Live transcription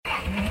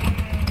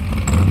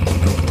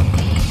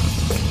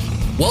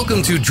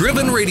Welcome to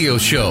Driven Radio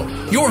Show,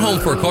 your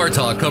home for car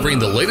talk covering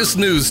the latest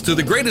news to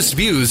the greatest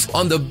views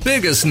on the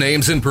biggest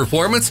names in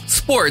performance,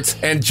 sports,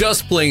 and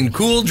just plain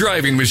cool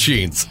driving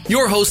machines.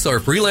 Your hosts are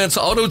freelance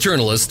auto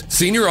journalist,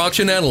 senior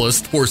auction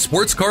analyst for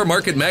Sports Car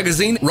Market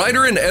Magazine,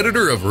 writer and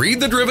editor of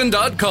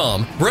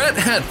ReadTheDriven.com, Brett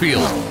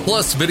Hatfield,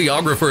 plus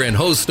videographer and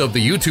host of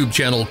the YouTube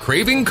channel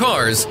Craving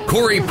Cars,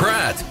 Corey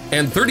Pratt,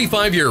 and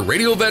 35-year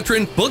radio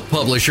veteran, book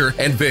publisher,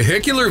 and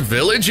vehicular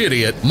village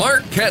idiot,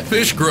 Mark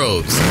Catfish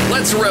Groves.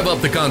 Let's rev up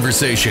the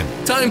conversation.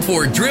 Time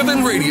for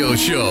Driven Radio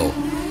Show.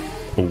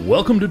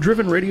 Welcome to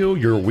Driven Radio,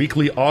 your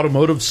weekly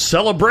automotive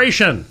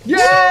celebration.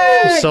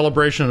 Yay!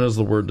 Celebration is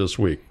the word this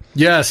week.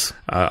 Yes.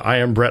 I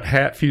am Brett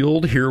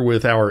Hatfield, here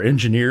with our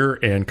engineer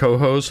and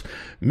co-host,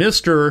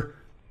 Mr.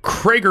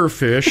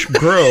 Kragerfish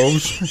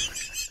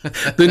Groves.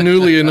 The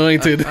newly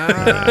anointed.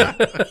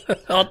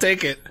 I'll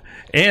take it.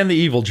 And the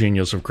evil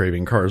genius of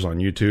Craving Cars on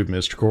YouTube,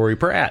 Mr. Corey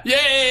Pratt.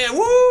 Yeah,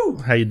 woo!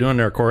 How you doing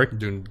there, Corey?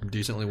 Doing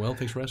decently well,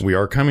 thanks for asking. We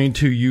are coming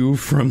to you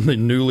from the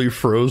newly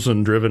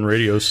frozen Driven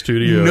Radio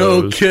studios.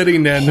 No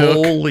kidding, Nanook.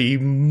 Holy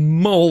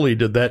moly,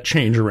 did that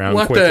change around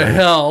What quickly. the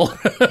hell?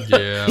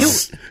 Yeah.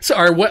 So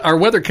our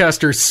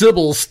weathercaster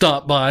Sybil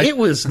stopped by. It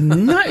was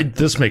nice.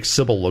 This makes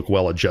Sybil look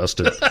well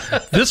adjusted.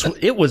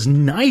 It was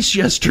nice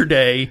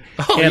yesterday,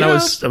 and yeah?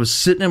 I was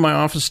sitting in my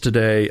office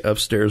today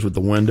upstairs with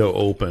the window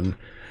open,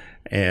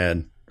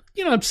 and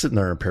I'm sitting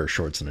there in a pair of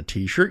shorts and a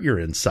t-shirt. You're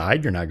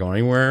inside. You're not going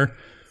anywhere.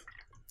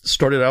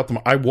 Started out.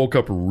 I woke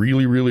up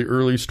really, really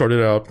early.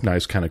 Started out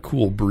nice, kind of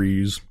cool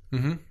breeze.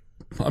 Mm-hmm.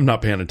 I'm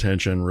not paying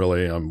attention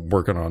really. I'm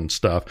working on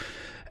stuff,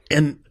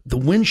 and the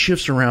wind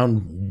shifts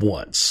around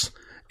once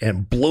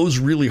and blows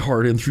really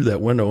hard in through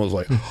that window. I was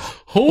like,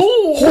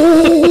 what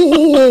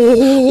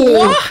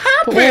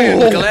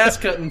happened? Glass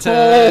cutting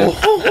time.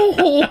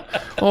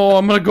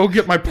 I'm going to go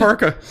get my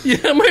parka.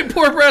 Yeah, my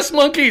poor breast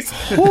monkeys.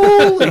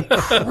 Holy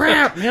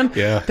crap, man.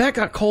 Yeah. That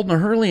got cold in a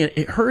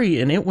hurry,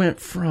 and it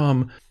went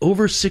from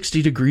over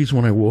 60 degrees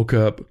when I woke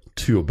up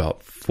to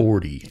about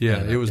 40.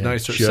 Yeah, it was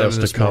nice at 7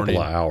 just this a couple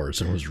morning. of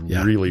hours. It was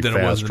really Then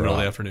fast it was in the middle of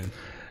the drop. afternoon.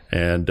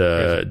 And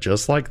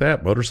just like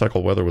that,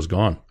 motorcycle weather was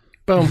gone.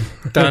 Boom.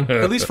 Done.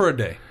 At least for a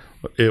day.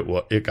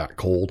 It got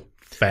cold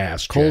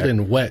fast. Cold Jack.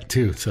 and wet,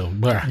 too. So,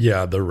 blah.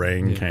 Yeah, the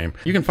rain came.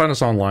 You can find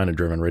us online at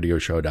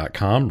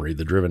drivenradioshow.com,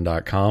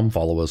 readthedriven.com.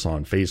 Follow us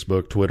on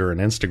Facebook, Twitter,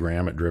 and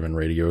Instagram at Driven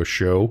Radio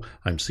Show.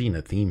 I'm seeing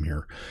a theme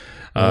here.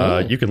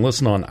 You can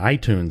listen on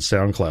iTunes,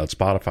 SoundCloud,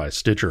 Spotify,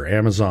 Stitcher,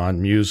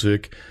 Amazon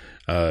Music.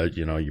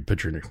 You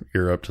put your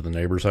ear up to the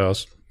neighbor's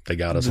house. They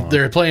got us on.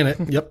 They're playing it.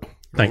 Yep.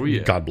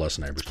 Thank God bless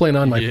neighbors. Playing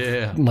on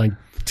my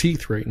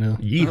teeth right now.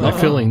 My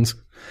fillings.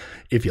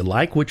 If you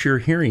like what you're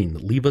hearing,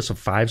 leave us a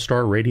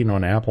 5-star rating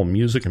on Apple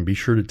Music and be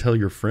sure to tell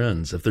your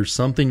friends. If there's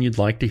something you'd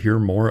like to hear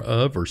more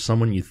of or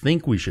someone you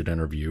think we should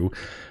interview,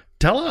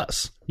 tell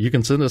us. You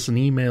can send us an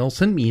email.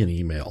 Send me an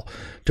email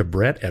to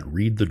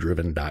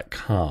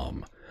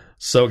brett@readthedriven.com.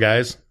 So,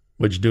 guys,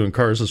 what'd you do in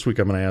cars this week?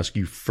 I'm going to ask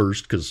you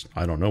first because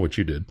I don't know what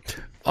you did.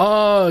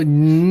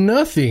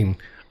 Nothing.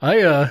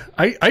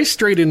 I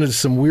strayed into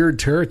some weird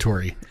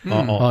territory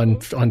on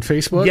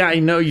Facebook. Yeah, I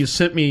know you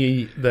sent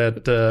me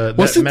that.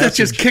 Wasn't that that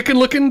just kicking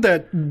looking?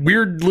 That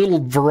weird little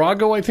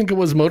Virago, I think it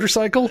was,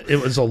 motorcycle?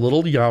 It was a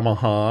little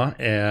Yamaha,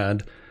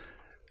 and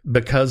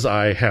because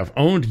I have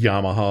owned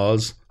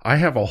Yamahas, I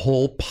have a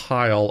whole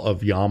pile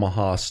of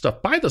Yamaha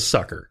stuff. Buy the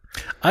sucker.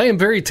 I am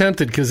very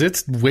tempted because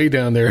it's way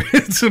down there.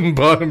 It's some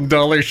bottom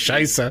dollar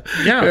scheisse.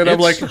 Yeah, and I'm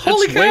like, it's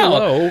holy way cow.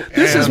 low,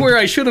 This is and- where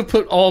I should have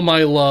put all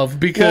my love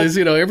because,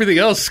 everything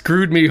else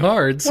screwed me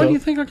hard. Why So. do you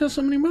think I got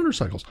so many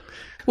motorcycles?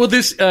 Well,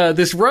 this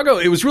Virago,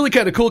 it was really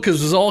kind of cool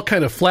because it was all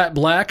kind of flat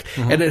black,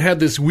 and it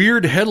had this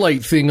weird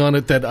headlight thing on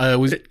it that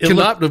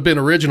cannot have been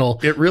original.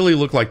 It really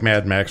looked like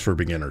Mad Max for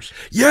beginners.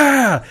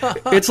 Yeah,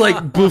 it's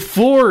like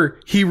before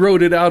he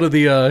wrote it out of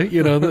the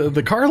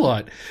the car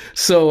lot.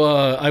 So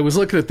I was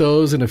looking at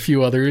those and a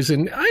few others,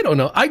 and I don't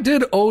know. I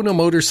did own a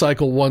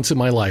motorcycle once in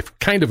my life,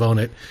 kind of own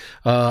it.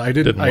 I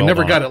didn't. I well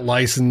never on got it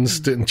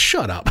licensed. And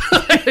shut up.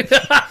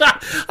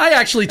 I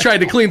actually tried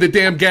to clean the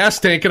damn gas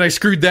tank, and I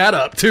screwed that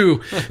up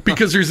too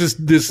because there's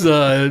this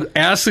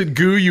acid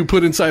goo you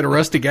put inside a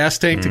rusty gas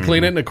tank to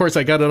clean it, and of course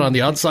I got it on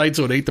the outside,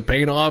 so it ate the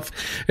paint off.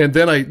 And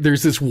then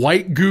there's this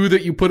white goo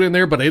that you put in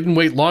there, but I didn't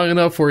wait long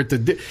enough for it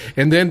to.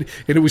 And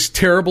it was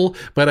terrible,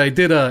 but I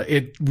did.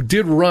 It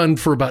did run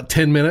for about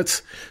 10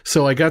 minutes,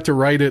 so I got to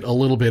ride it a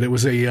little bit. It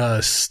was a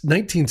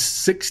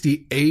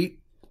 1968.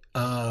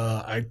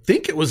 I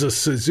think it was a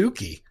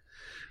Suzuki.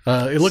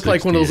 It looked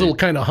like one of those little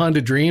kind of Honda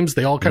Dreams.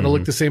 They all kind of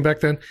looked the same back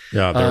then.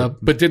 Yeah,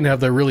 but didn't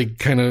have the really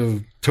kind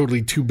of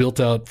totally too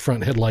built out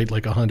front headlight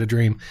like a Honda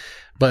Dream.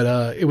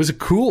 But it was a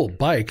cool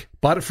bike.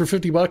 Bought it for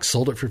 $50,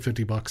 sold it for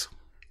 $50.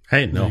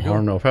 Hey, no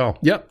harm, no foul.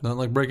 Yep. Not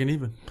like breaking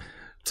even.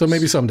 So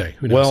maybe someday.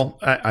 Who knows? Well,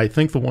 I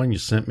think the one you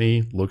sent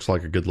me looks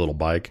like a good little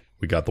bike.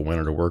 We got the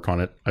winter to work on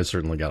it. I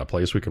certainly got a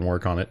place we can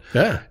work on it.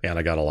 Yeah. And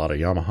I got a lot of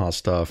Yamaha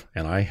stuff,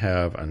 and I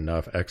have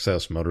enough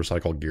excess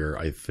motorcycle gear.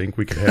 I think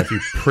we could have you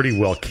pretty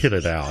well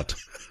kitted out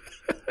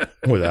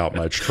without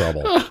much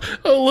trouble.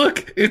 Oh,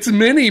 look, it's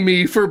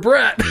mini-me for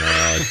Brett.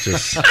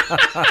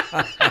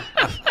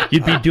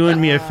 You'd be doing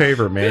me a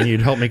favor, man.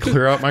 You'd help me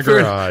clear out my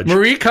garage.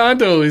 Marie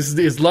Kondo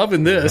is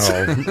loving this.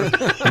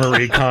 Oh,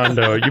 Marie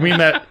Kondo. You mean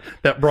that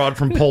broad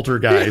from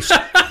Poltergeist?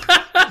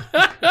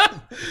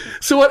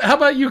 So how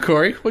about you,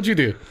 Corey? What'd you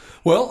do?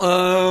 Well,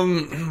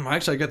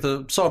 actually,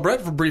 I saw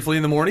Brett briefly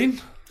in the morning.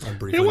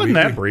 It wasn't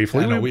that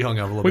briefly. I know, we hung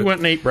out a little bit. We went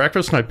and ate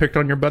breakfast, and I picked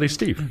on your buddy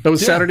Steve. That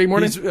was Saturday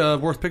morning? He's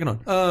worth picking on.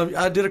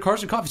 I did a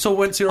Cars and Coffee. So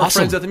went to see our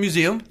Awesome. friends at the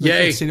museum.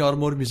 Yay. The City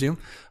Automotive Museum.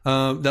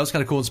 That was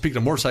kind of cool. And speaking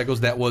of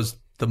motorcycles, that was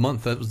the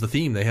month. That was the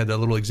theme. They had that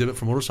little exhibit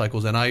for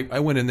motorcycles. And I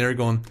went in there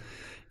going,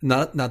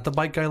 not the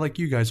bike guy like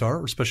you guys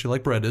are, especially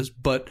like Brett is,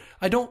 but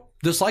I don't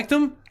dislike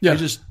them. Yeah. I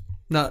just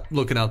not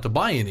looking out to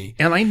buy any.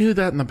 And I knew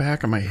that in the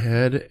back of my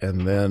head,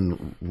 and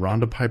then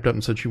Rhonda piped up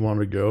and said she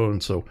wanted to go,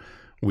 and so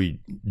we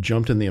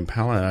jumped in the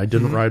Impala, and I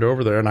didn't ride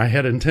over there, and I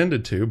had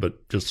intended to,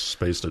 but just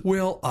spaced it.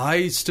 Well,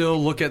 I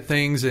still look at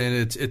things,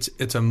 and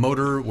it's a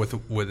motor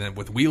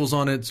with wheels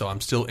on it, so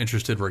I'm still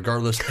interested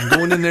regardless. And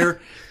going in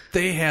there,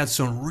 they had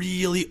some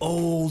really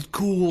old,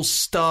 cool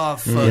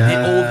stuff. The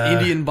old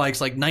Indian bikes,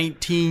 like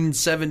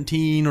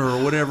 1917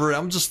 or whatever.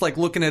 I'm just like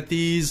looking at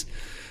these.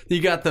 You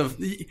got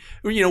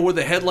where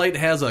the headlight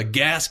has a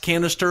gas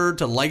canister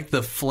to light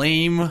the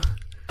flame.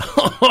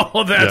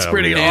 Oh, that's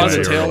pretty And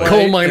awesome. the taillight Coal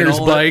and miner's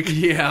all that. bike.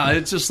 Yeah,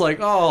 it's just like,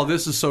 oh,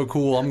 this is so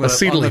cool. I'm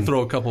gonna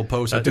throw a couple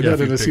posts. I took that a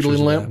few in a pictures acetylene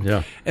of lamp? that.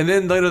 Yeah. And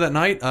then later that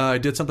night, I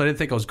did something I didn't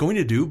think I was going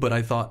to do, but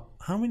I thought,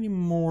 how many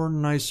more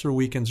nicer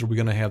weekends are we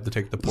going to have to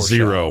take the Porsche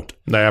Zero. out?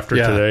 After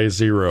today,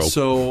 zero.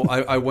 So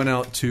I went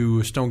out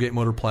to Stonegate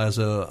Motor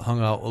Plaza,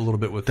 hung out a little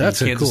bit with That's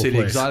the a Kansas cool City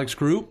place. Exotics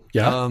group.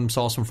 Yeah.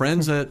 Saw some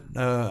friends that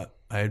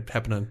I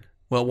happened to.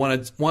 Well,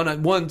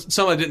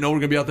 some I didn't know were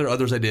going to be out there.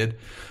 Others I did,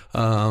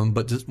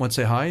 but just went to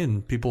say hi,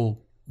 and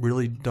people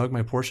really dug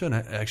my Porsche, and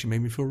it actually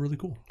made me feel really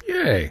cool.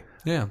 Yay.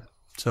 Yeah.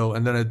 So,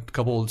 and then a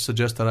couple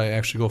suggest that I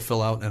actually go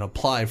fill out and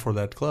apply for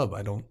that club.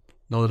 I don't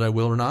know that I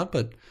will or not,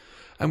 but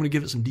I'm going to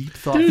give it some deep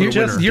thought. Dude, for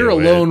the winter. you're a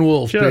lone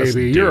wolf, Just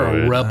baby. do You're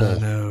a it. rebel.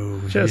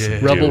 No, Just yeah.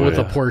 Rebel do with it.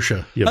 a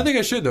Porsche. Yeah. I think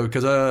I should though,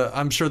 because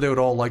I'm sure they would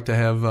all like to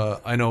have.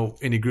 I know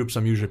any groups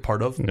I'm usually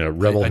part of. Yeah,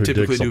 rebel I who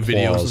typically digs do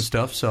videos applause. and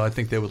stuff, so I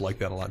think they would like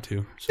that a lot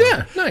too. So.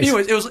 Yeah, nice.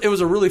 Anyways, it was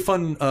a really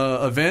fun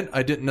event.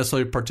 I didn't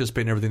necessarily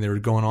participate in everything that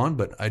was going on,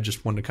 but I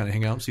just wanted to kind of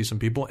hang out and see some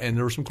people, and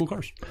there were some cool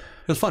cars.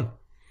 It was fun.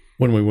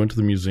 When we went to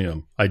the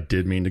museum, I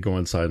did mean to go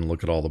inside and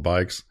look at all the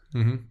bikes.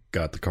 Mm-hmm.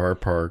 Got the car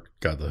parked,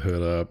 got the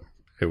hood up.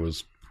 It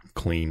was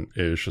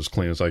clean-ish, as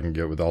clean as I can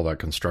get with all that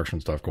construction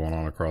stuff going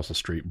on across the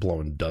street,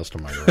 blowing dust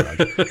in my garage.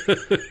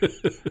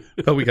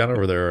 But we got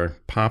over there,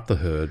 popped the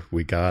hood,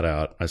 we got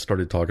out. I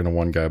started talking to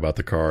one guy about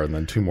the car, and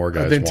then two more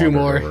guys then two wandered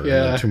more, over. And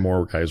yeah. then two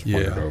more guys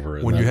wandered over.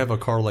 And When then, you have a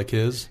car like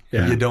his,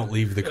 you don't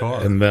leave the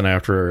car. and then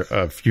after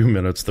a few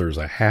minutes, there's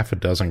a half a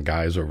dozen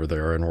guys over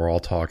there, and we're all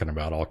talking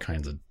about all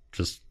kinds of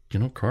just,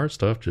 car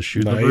stuff, just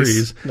shooting the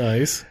breeze.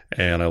 Nice.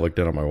 And I looked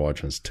down at my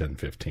watch, and it's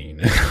 10:15.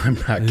 I'm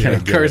not going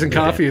to get Cars and it.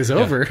 Coffee is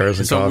over. Cars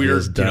and So Coffee weird,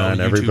 is done.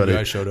 YouTube Everybody,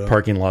 guy showed up.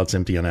 parking lot's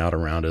emptying out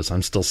around us.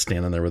 I'm still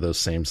standing there with those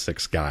same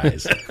six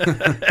guys.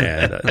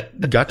 And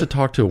got to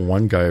talk to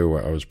one guy who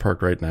I was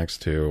parked right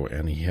next to,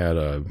 and he had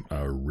a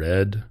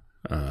red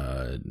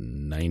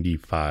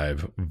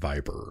 95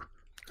 Viper,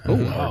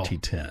 wow.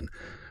 RT10,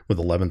 with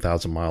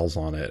 11,000 miles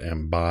on it.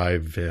 And by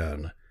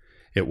then,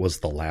 it was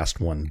the last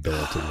one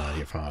built in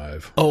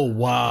 95. Oh,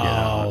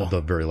 wow. Yeah,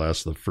 the very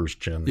last of the first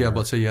gen. yeah, there.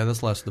 but say that's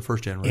the last of the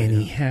first gen, right? And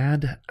he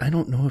had, I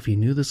don't know if he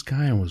knew this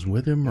guy and was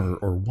with him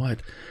or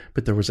what,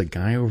 but there was a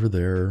guy over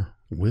there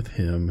with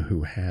him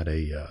who had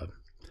a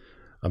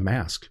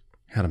mask,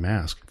 had a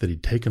mask that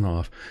he'd taken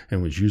off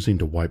and was using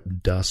to wipe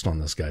dust on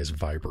this guy's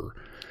Viper.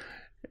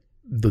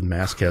 The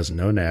mask has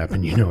no nap,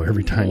 and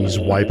every time he's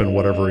wiping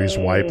whatever he's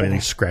wiping,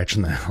 he's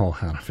scratching the hell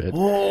out of it.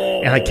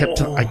 And I kept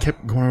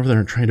going over there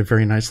and trying to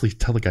very nicely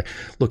tell the guy,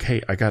 look,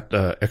 hey, I got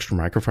extra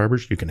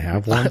microfibers. You can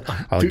have one.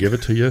 I'll give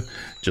it to you.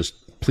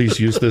 Just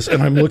please use this.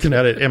 And I'm looking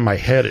at it in my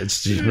head.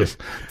 It's just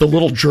the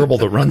little gerbil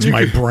that runs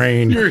my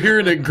brain. You're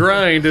hearing it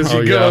grind as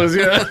he goes,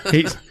 yeah.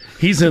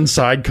 He's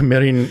inside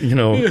committing,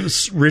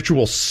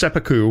 ritual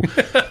seppuku.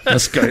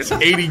 This guy's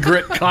 80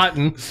 grit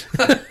cotton.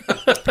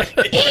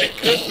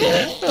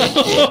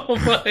 Oh,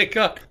 my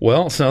God.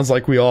 Well, sounds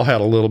like we all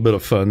had a little bit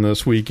of fun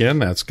this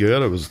weekend. That's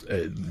good. It was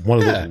one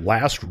of the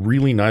last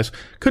really nice.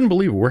 Couldn't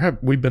believe it.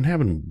 We've been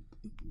having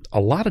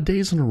a lot of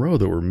days in a row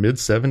that were mid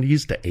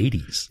 70s to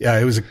 80s. Yeah,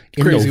 it was a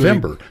In crazy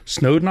November. week.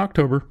 Snowed in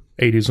October,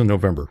 80s in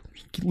November.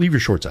 Leave your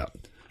shorts out.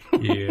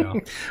 Yeah.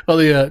 Well,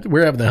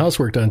 we're having the house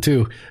work done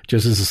too.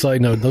 Just as a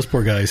side note, those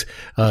poor guys,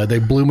 they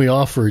blew me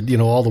off for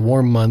all the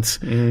warm months,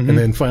 and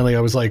then finally I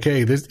was like,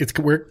 "Hey,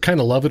 we're kind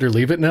of love it or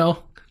leave it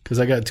now," because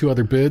I got two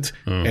other bids,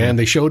 and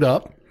they showed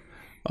up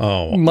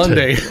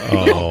Monday.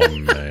 Oh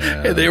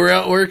man! And they were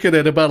out working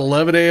at about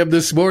 11 a.m.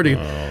 this morning.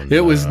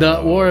 It was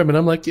not warm, and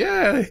I'm like,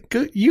 "Yeah,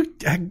 good,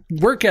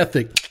 work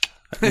ethic."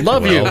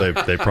 Love you.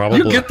 They probably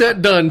You get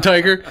that done,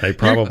 Tiger. they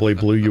probably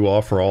blew you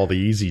off for all the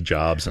easy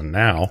jobs, and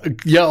now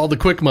Yeah, all the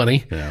quick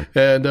money. Yeah.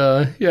 And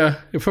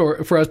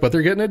for us, but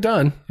they're getting it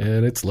done,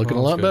 and it's looking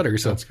a lot good. better.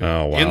 So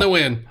oh wow, in the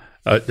win.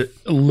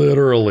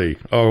 Literally,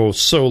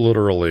 so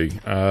literally.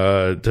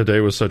 Today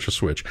was such a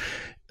switch.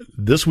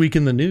 This week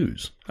in the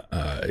news,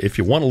 if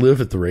you want to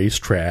live at the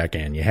racetrack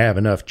and you have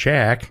enough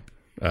jack,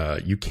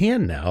 you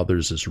can now.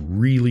 There's this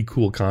really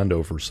cool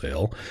condo for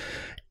sale.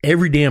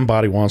 Every damn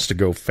body wants to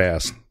go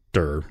faster.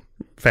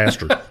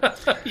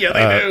 Yeah,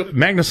 they do.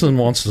 Magnuson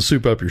wants to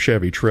soup up your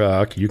Chevy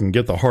truck. You can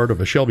get the heart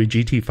of a Shelby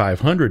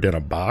GT500 in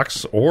a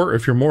box, or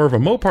if you're more of a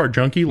Mopar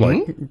junkie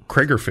like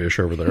Kragerfish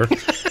over there,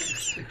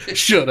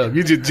 Shut up.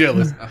 You're just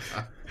jealous.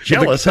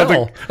 jealous of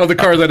hell. the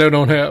car that I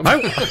don't have.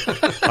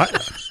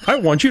 I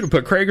want you to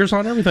put Kragers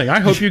on everything. I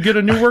hope you get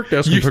a new work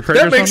desk and put Kragers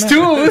That makes on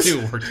two of us.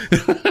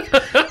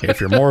 If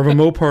you're more of a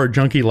Mopar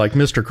junkie like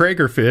Mr.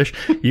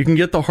 Kragerfish, you can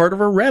get the heart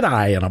of a Red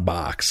Eye in a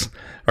box.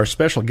 Our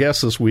special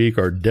guests this week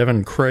are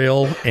Devin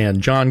Crail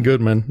and John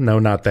Goodman. No,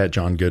 not that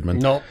John Goodman.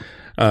 No.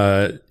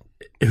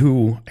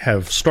 Who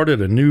have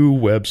started a new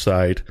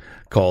website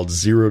called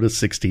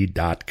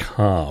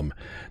 0to60.com.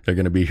 They're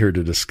going to be here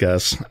to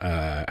discuss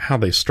how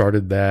they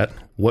started that,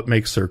 what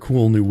makes their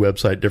cool new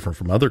website different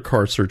from other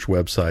car search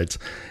websites,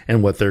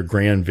 and what their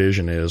grand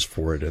vision is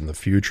for it in the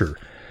future.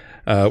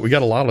 We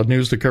got a lot of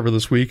news to cover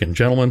this week, and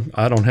gentlemen,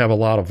 I don't have a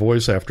lot of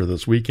voice after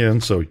this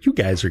weekend, so you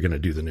guys are going to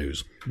do the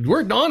news.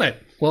 We're on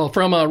it. Well,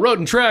 from Road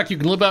and Track, you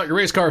can live out your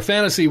race car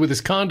fantasy with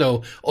this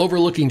condo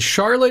overlooking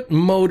Charlotte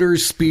Motor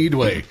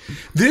Speedway.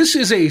 This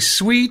is a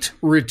sweet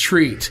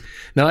retreat.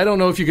 Now, I don't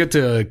know if you get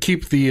to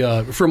keep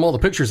from all the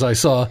pictures I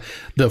saw,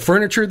 the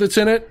furniture that's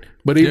in it.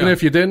 But even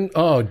if you didn't,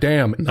 oh,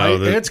 damn.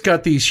 It's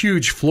got these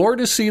huge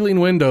floor-to-ceiling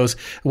windows.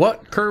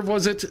 What curve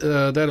was it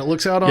that it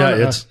looks out on?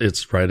 Yeah,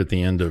 it's right at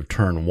the end of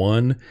turn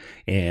 1,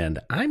 and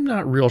I'm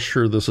not real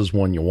sure this is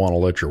one you want to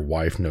let your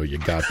wife know you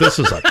got. This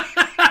is a...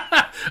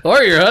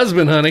 or your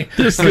husband, honey.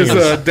 This is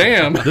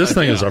damn. This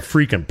thing is a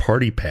freaking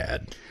party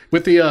pad.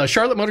 With the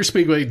Charlotte Motor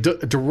Speedway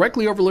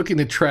directly overlooking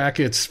the track,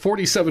 it's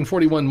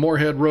 4741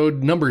 Moorhead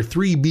Road, number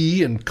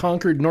 3B in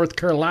Concord, North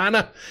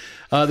Carolina.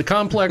 The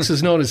complex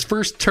is known as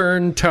First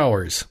Turn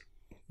Towers.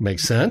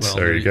 Makes sense. Well,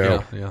 There you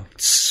go. Yeah.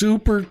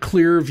 Super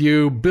clear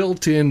view,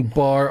 built-in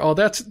bar. Oh,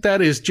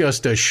 that is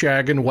just a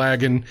shaggin'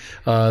 wagon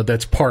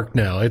that's parked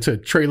now. It's a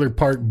trailer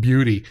park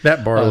beauty.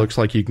 That bar looks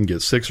like you can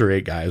get 6 or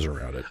 8 guys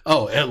around it.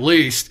 Oh, at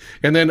least.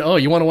 And then,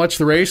 you want to watch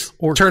the race?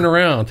 Or turn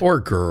around. Or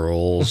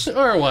girls.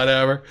 Or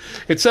whatever.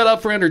 It's set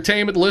up for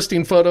entertainment.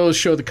 Listing photos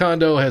show the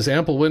condo has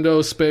ample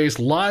window space,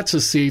 lots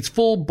of seats,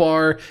 full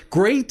bar,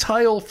 gray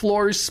tile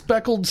floors,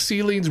 speckled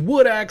ceilings,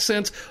 wood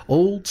accents,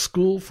 old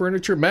school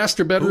furniture,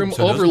 master bedroom,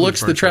 so those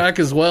overlooks good the furniture. track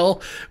as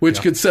well, which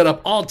could set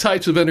up all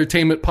types of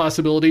entertainment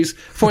possibilities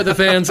for the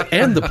fans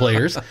and the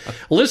players.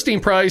 Listing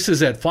price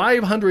is at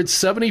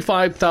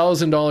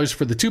 $575,000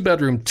 for the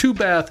 2-bedroom,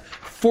 2-bath,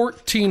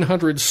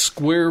 1,400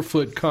 square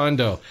foot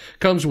condo.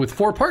 Comes with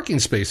 4 parking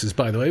spaces,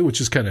 by the way,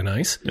 which is kind of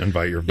nice.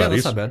 Invite your Yeah,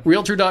 buddies. that's not bad.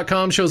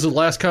 Realtor.com shows the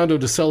last condo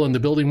to sell in the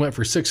building went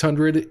for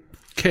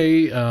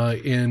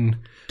 $600K in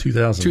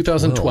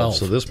 2012.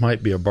 So this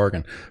might be a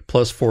bargain.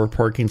 Plus 4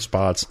 parking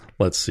spots.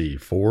 Let's see,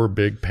 4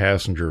 big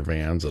passenger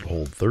vans that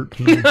hold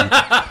 13.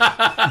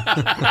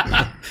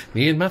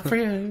 Me and my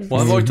friends.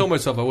 Well, I've always told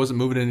myself I wasn't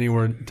moving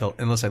anywhere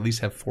unless I at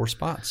least have 4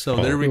 spots. So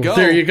there we go.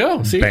 There you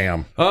go. See?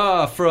 Bam.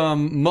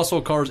 From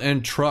Muscle Cars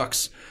and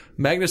Trucks,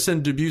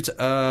 Magnuson debuts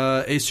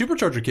a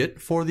supercharger kit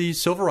for the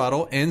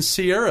Silverado and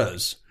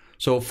Sierras.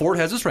 So Ford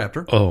has this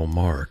Raptor. Oh,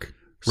 Mark.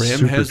 Ram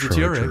has the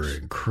Supercharger TRX.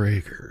 and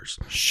Kragers.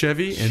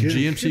 Chevy and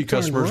GMC you're darn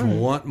customers right.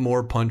 want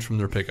more punch from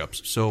their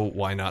pickups, so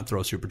why not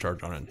throw a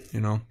supercharger on it?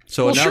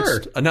 So Well,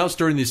 announced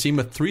during the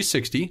SEMA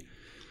 360,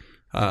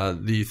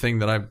 the thing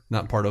that I'm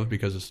not part of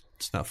because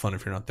it's not fun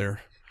if you're not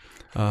there.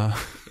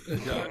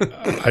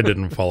 I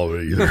didn't follow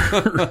it either.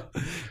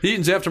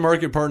 Eaton's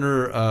aftermarket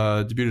partner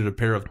debuted a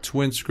pair of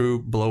twin screw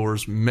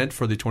blowers meant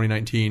for the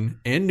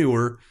 2019 and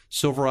newer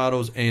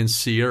Silverados and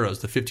Sierras,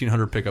 the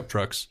 1500 pickup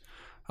trucks.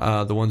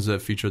 The ones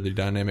that feature the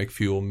dynamic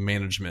fuel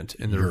management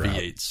in their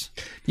V8s.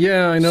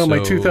 Yeah, I know. My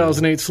So-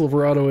 2008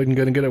 Silverado isn't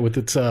going to get it with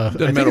its, I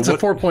think matter it's a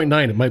what-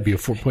 4.9. It might be a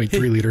 4.3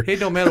 liter. It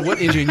don't matter what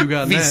engine you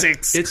got in that,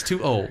 V6. it's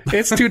too old.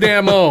 It's too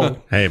damn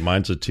old. Hey,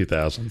 mine's a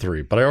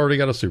 2003, but I already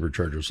got a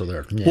supercharger, so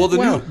there. Yeah. Well, the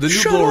Wow, new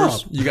shut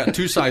blowers, up. you got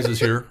 2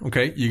 sizes here.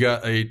 Okay, you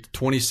got a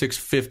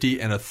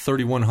 2650 and a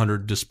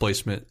 3100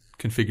 displacement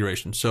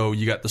configuration. So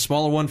you got the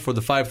smaller one for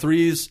the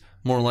 5.3s,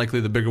 more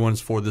likely the bigger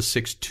ones for the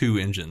 6.2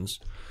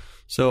 engines.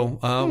 So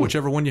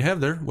whichever one you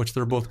have there, which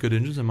they're both good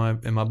engines in my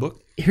book.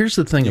 Here's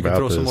the thing can about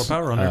throw this. some more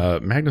power on there.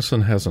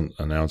 Magnuson hasn't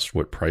announced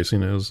what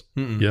pricing is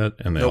yet,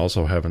 and they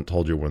also haven't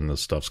told you when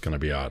this stuff's going to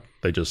be out.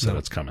 They just said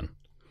it's coming.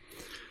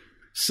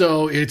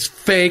 So it's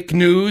fake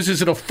news.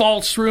 Is it a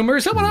false rumor?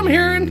 Is that what I'm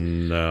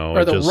hearing? No.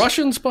 Are it the just,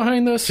 Russians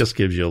behind this? just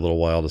gives you a little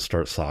while to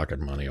start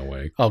socking money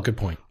away. Oh, good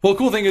point. Well, the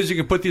cool thing is you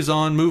can put these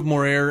on, move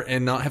more air,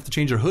 and not have to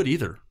change your hood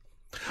either.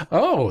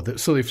 Oh,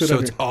 so they fit So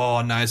under. it's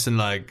all nice and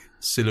like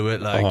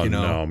silhouette, like Oh you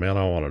know. no, man!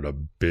 I wanted a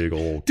big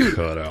old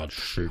cutout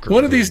shaker.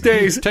 One of these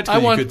days, Technically, I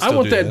you want could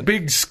still do that that.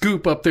 big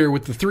scoop up there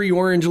with the 3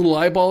 orange little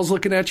eyeballs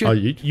looking at you. Oh,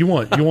 you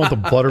want the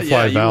butterfly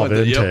Yeah, you valve want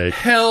the- yep. intake?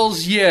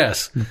 Hells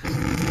yes.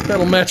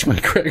 That'll match my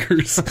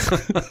crackers.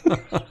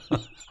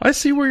 I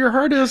see where your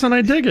heart is, and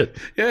I dig it.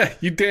 Yeah,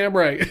 you damn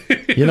right.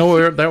 You know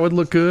where that would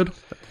look good?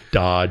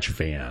 Dodge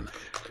van.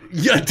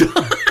 Yeah,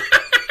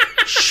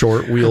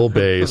 Short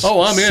wheelbase.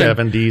 Oh, I'm in.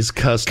 70s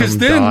custom 'Cause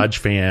then Dodge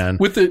van.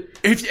 with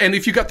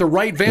if you got the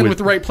right van with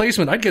the right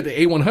placement, I'd get the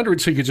A100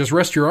 so you could just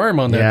rest your arm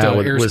on that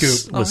air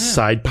scoop. with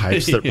side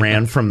pipes that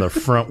ran from the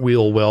front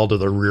wheel well to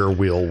the rear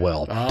wheel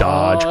well.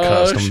 Dodge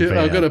custom van.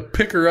 I'm gonna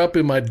pick her up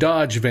in my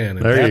Dodge van,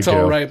 and There you that's go.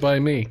 all right by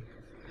me.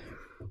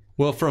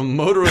 Well, from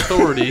Motor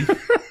Authority,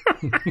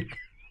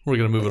 we're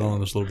going to move it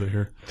on this a little bit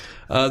here.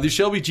 The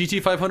Shelby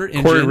GT500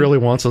 engine Corey really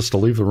wants us to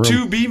leave the room.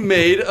 to be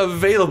made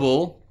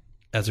available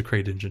as a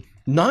crate engine.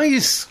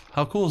 Nice,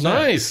 How cool is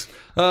nice.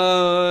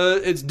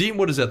 that? It's deemed,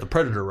 what is that, the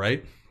Predator,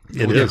 right? It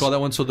What do you is. call that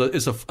one? So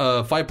it's a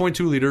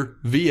 5.2 liter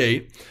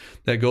V8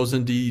 that goes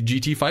in the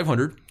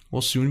GT500.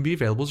 Will soon be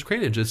available as a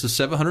crate engine. It's a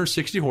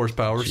 760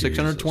 horsepower,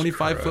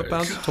 625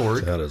 foot-pounds of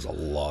torque. That is a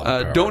lot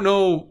of power. Don't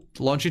know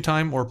launching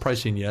time or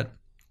pricing yet.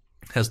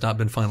 Has not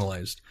been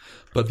finalized.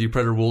 But the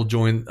Predator will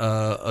join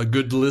a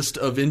good list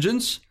of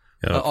engines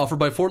offered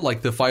by Ford,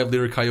 like the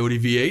 5-liter Coyote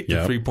V8,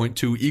 Yep. the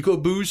 3.2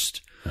 EcoBoost,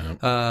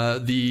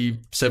 the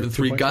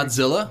 7.3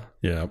 Godzilla.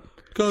 Yeah.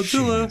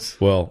 Godzilla.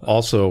 Well,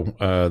 also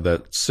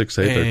that 6.8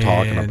 they're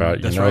talking And about,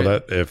 you that's know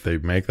right. that if they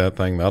make that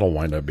thing, that'll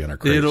wind up being a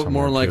crate. It'll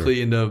somewhere, more too.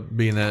 likely end up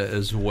being that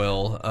as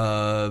well.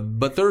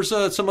 But there's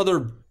some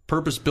other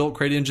purpose-built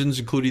crate engines,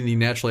 including the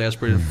naturally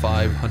aspirated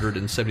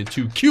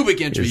 572 cubic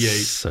inch It's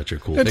V8. such a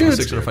cool Yeah, thing. dude,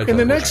 605 in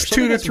the horsepower. next So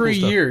 2 they to got some cool 3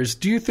 stuff. years,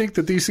 do you think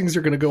that these things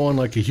are going to go on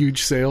like a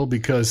huge sale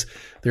because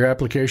their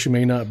application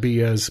may not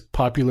be as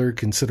popular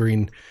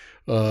considering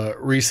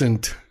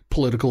recent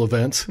political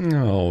events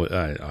No,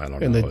 I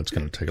don't And know. the- It's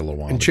going to take a little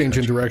while. and to change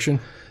in catch direction?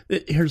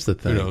 Here's the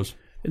thing. Who knows?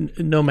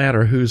 No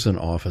matter who's in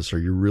office, are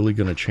you really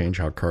going to change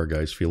how car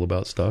guys feel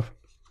about stuff?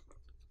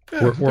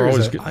 We're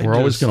always I we're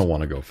always just- going to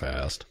want to go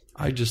fast.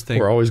 I just think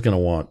We're always going to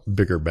want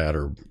bigger,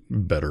 better,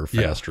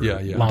 faster,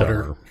 yeah.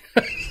 louder.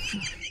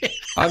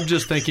 I'm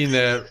just thinking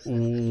that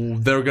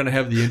they're going to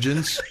have the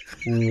engines.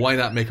 Why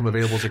not make them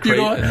available as a crate?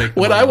 You know and make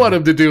what them I want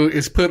them to do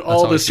is put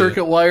all how I the see it.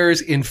 circuit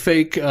wires in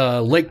fake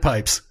lake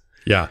pipes.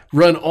 Yeah,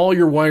 Run all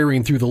your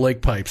wiring through the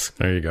lake pipes.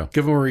 there you go.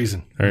 Give them a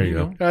reason. There you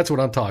go. That's what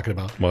I'm talking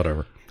about.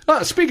 Whatever.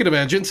 Speaking of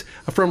engines,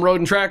 from Road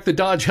and Track, the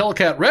Dodge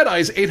Hellcat Red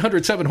Eyes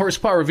 807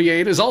 horsepower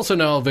V8 is also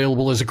now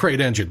available as a crate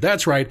engine.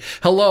 That's right.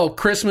 Hello,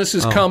 Christmas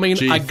is coming.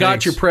 gee, I got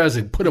thanks. your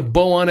present. Put a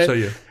bow on it So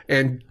you-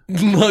 and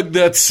lug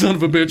that son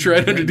of a bitch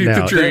right underneath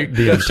Now, the tree.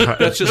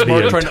 That's just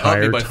Mark trying to up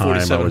me by time I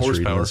 47 was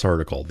reading horsepower. this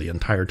article, the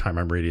entire time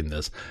I'm reading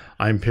this,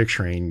 I'm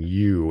picturing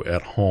you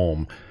at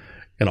home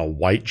in a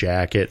white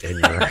jacket and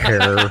your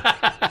hair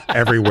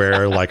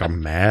everywhere like a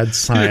mad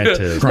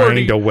scientist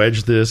trying to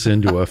wedge this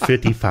into a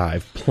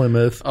 55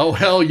 Plymouth. Oh,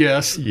 hell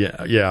yes.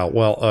 Yeah.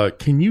 Well,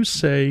 can you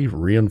say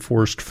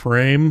reinforced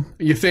frame?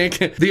 You think?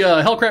 The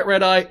Hellcat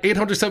Red Eye,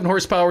 807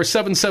 horsepower,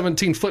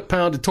 717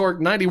 foot-pound of torque,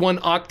 91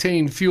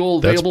 octane fuel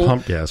That's available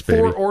pump gas,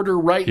 baby. for order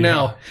right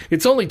now.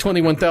 It's only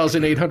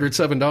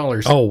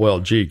 $21,807. Oh, well,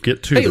 gee,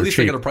 get two. Hey, at They're least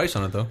they cheap. got a price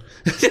on it, though.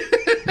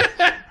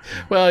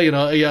 Well,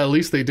 at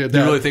least they did Do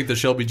you that. really think the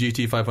Shelby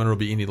GT500 will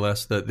be any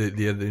less, the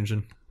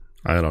engine?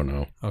 I don't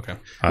know. Okay.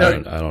 I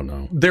don't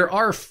know. There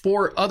are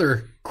 4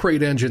 other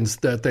crate engines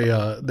that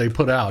they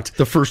put out.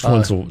 The first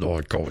one's Well,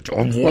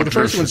 the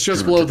first one's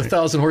just below the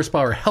 1,000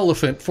 horsepower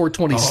Elephant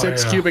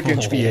 426 cubic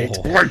inch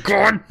V8, Oh my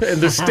God! and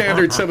the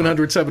standard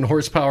 707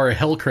 horsepower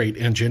Hellcrate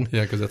engine.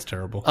 Yeah, because that's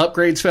terrible.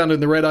 Upgrades found in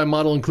the Red Eye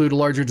model include a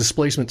larger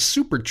displacement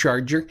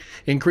supercharger,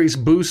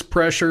 increased boost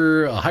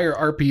pressure, a higher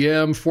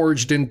RPM,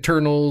 forged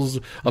internals,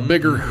 a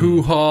bigger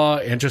hoo-ha,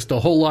 and just a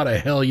whole lot of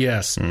hell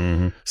yes.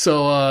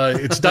 So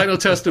it's dyno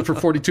tested for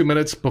 42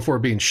 minutes before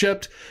being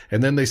shipped,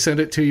 and then they send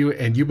it to you,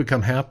 and you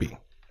become happy.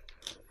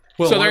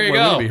 Well, So there you why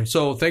go. wouldn't it be?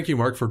 So thank you,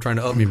 Mark, for trying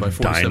to up me by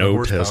 47 Dyno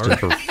horsepower. tested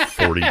for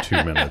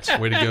 42 minutes.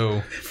 Way to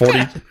go.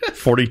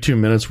 42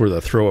 minutes where they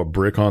throw a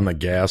brick on the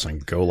gas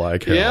and go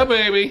like hell. Yeah,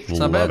 baby.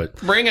 Love bad. it.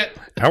 Bring it.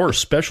 Our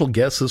special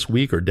guests this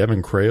week are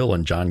Devin Crail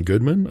and John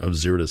Goodman of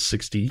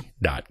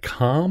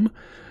 0to60.com.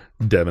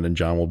 Devin and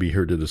John will be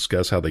here to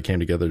discuss how they came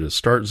together to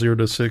start 0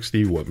 to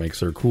 60, what makes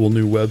their cool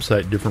new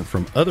website different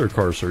from other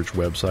car search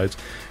websites,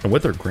 and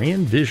what their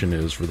grand vision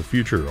is for the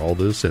future. All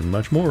this and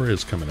much more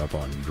is coming up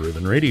on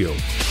Driven Radio.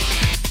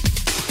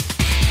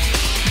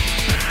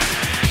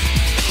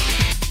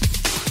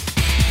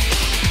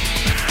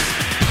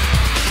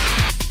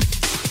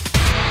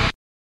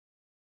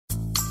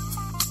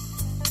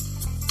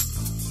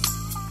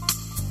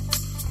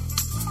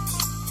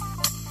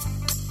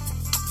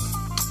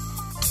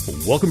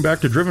 Welcome back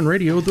to Driven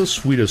Radio, the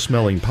sweetest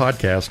smelling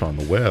podcast on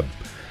the web.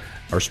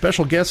 Our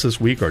special guests this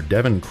week are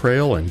Devin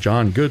Crail and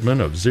John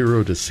Goodman of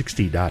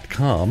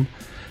 0to60.com.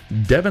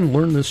 Devin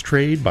learned this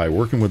trade by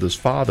working with his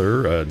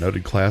father,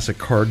 noted classic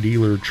car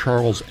dealer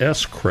Charles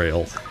S.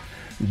 Crail.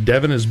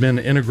 Devin has been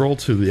integral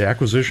to the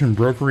acquisition,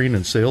 brokering,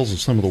 and sales of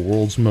some of the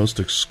world's most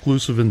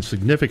exclusive and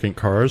significant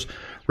cars,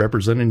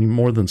 representing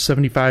more than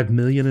 $75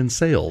 million in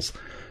sales.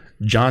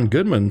 John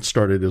Goodman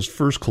started his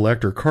first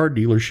collector car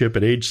dealership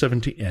at age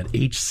 17. At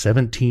age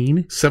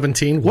 17?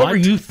 17? What were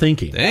you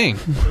thinking? Dang.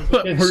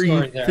 What were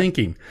you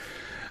thinking?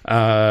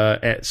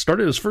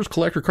 Started his first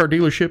collector car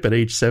dealership at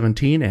age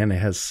 17 and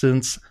has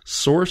since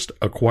sourced,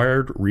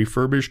 acquired,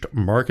 refurbished,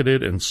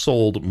 marketed, and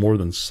sold more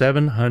than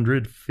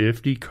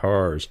 750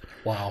 cars.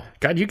 Wow.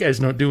 God, you guys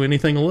don't do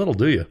anything a little,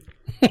 do you?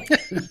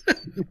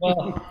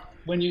 Well,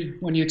 when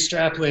you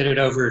extrapolate it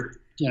over,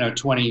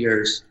 20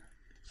 years,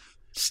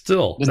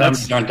 still, the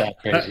numbers aren't that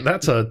crazy.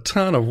 That's a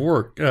ton of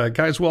work.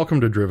 Guys,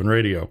 welcome to Driven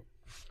Radio.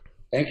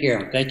 Thank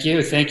you.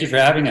 Thank you for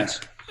having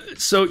us.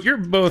 So you're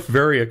both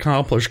very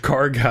accomplished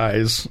car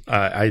guys.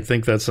 I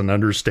think that's an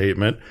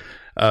understatement.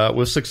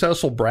 With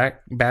successful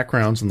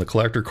backgrounds in the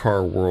collector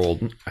car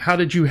world, how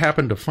did you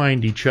happen to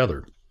find each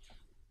other?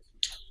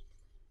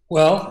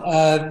 Well,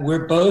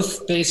 we're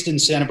both based in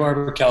Santa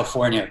Barbara,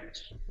 California,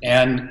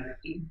 and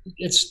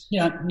it's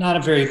not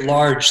a very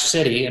large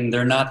city, and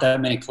there are not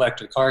that many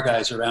collector car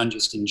guys around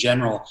just in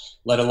general,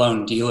 let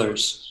alone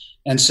dealers.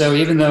 And so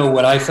even though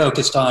what I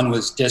focused on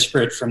was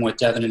disparate from what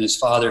Devin and his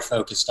father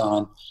focused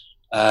on,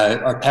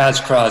 our paths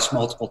crossed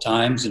multiple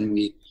times, and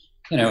we,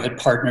 had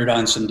partnered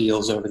on some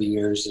deals over the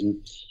years,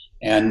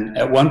 and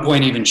at one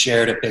point even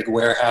shared a big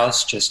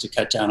warehouse just to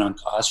cut down on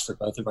costs for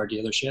both of our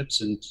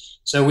dealerships. And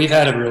so we've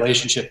had a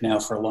relationship now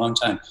for a long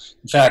time.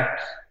 In fact,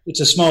 it's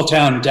a small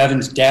town.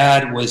 Devin's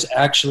dad was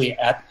actually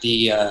at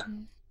a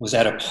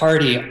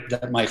party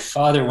that my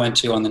father went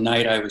to on the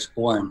night I was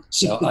born.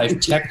 So I've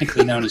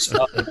technically known his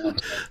father.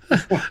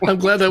 I'm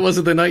glad that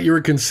wasn't the night you were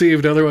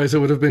conceived. Otherwise, it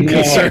would have been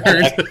concerned.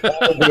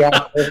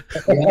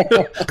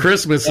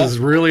 Christmas is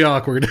really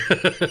awkward.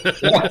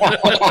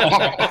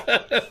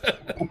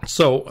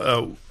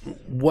 So,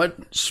 what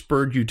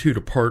spurred you two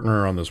to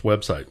partner on this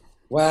website?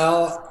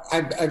 Well,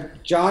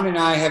 John and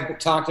I have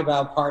talked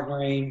about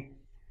partnering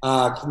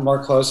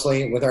more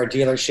closely with our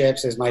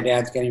dealerships as my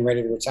dad's getting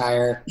ready to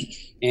retire,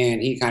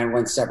 and he kind of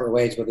went separate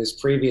ways with his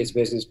previous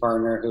business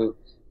partner who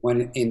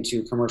went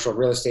into commercial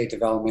real estate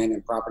development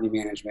and property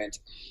management.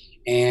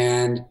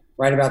 And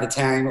right about the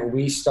time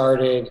we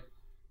started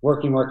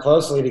working more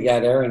closely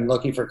together and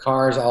looking for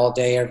cars all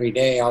day, every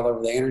day, all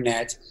over the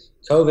internet,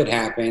 COVID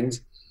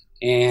happened,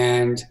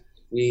 and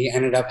we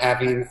ended up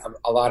having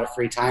a lot of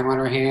free time on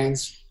our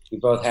hands. We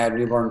both had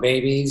newborn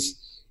babies.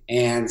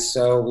 And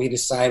so we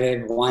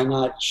decided, why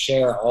not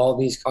share all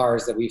these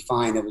cars that we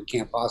find that we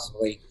can't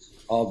possibly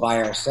all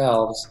buy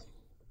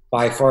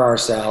for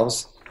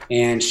ourselves,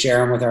 and share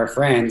them with our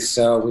friends.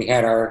 So we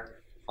had our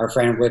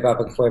friend whip up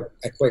a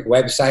quick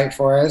website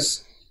for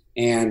us,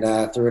 and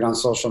threw it on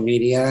social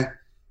media.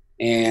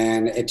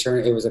 And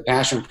it was a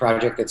passion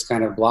project that's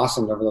kind of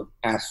blossomed over the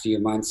past few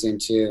months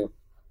into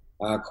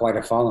quite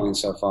a following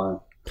so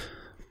far.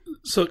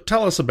 So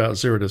tell us about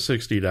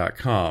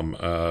 0to60.com.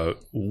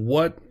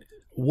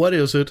 What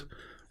is it?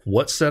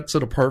 What sets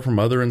it apart from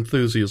other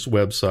enthusiast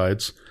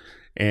websites?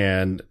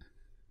 And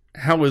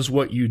how is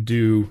what you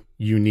do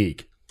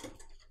unique?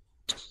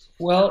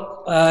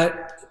 Well,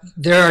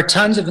 there are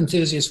tons of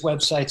enthusiast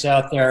websites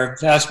out there.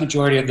 Vast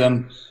majority of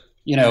them,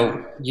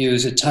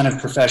 use a ton of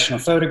professional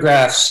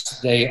photographs.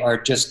 They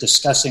are just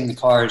discussing the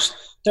cars.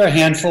 There are a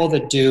handful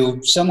that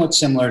do somewhat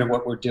similar to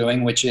what we're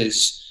doing, which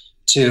is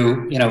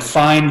to,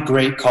 find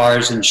great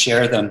cars and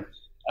share them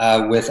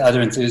with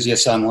other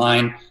enthusiasts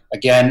online.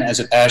 Again, as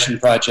a passion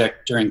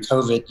project during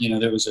COVID,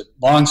 there was a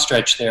long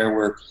stretch there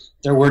where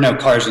there were no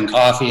cars and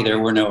coffee, there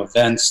were no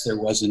events, there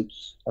wasn't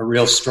a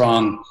real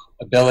strong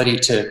ability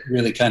to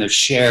really kind of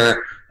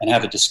share and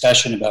have a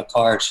discussion about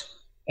cars.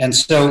 And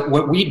so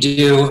what we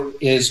do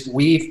is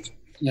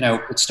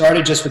it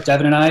started just with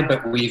Devin and I,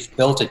 but we've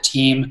built a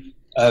team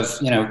of,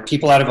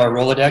 people out of our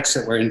Rolodex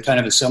that were in kind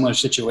of a similar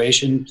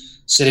situation,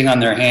 sitting on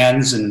their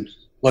hands and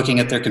looking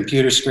at their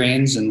computer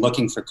screens and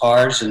looking for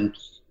cars.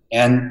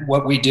 And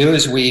what we do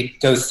is we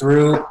go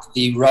through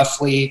the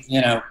roughly,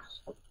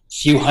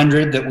 few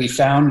hundred that we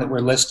found that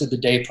were listed the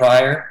day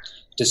prior,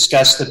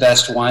 discuss the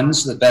best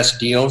ones, the best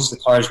deals, the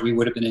cars we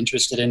would have been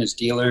interested in as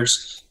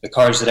dealers, the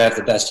cars that have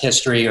the best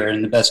history or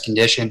in the best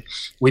condition.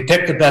 We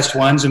pick the best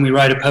ones and we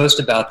write a post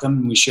about them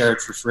and we share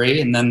it for free.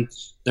 And then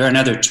there are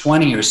another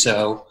 20 or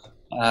so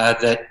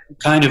that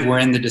kind of were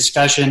in the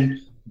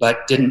discussion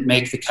but didn't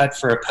make the cut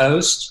for a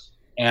post,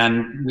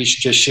 and we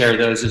should just share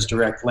those as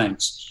direct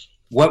links.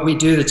 What we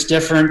do that's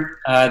different,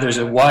 there's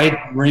a wide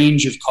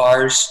range of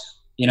cars.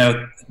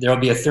 There'll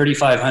be a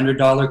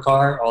 $3,500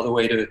 car all the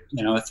way to, a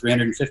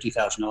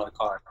 $350,000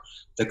 car.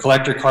 The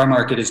collector car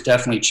market has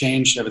definitely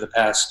changed over the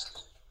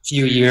past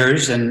few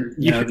years, and,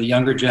 the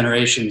younger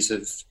generations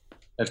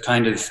have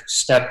kind of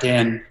stepped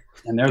in,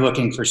 and they're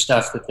looking for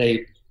stuff that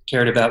they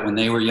cared about when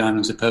they were young,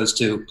 as opposed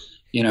to,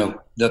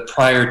 the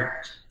prior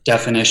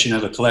definition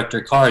of a collector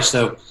car.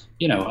 So,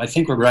 I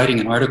think we're writing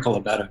an article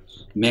about a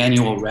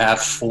manual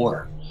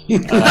RAV4. You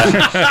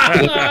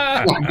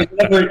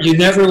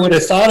never would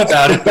have thought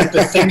about it, but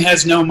the thing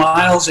has no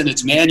miles and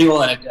it's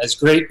manual and it has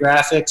great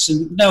graphics.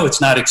 And no, it's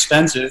not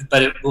expensive,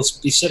 but it will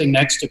be sitting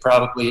next to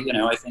probably,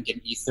 I think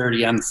an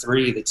E30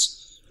 M3 that's,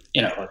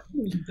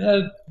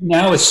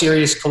 now a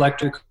serious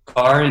collector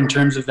car in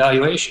terms of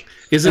valuation.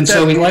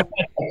 So we like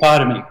that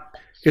dichotomy.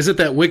 Is it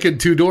that wicked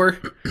two-door,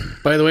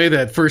 by the way,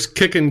 that first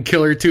kicking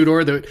killer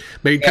two-door that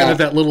made kind of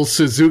that little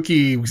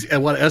Suzuki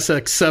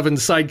SX7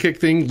 sidekick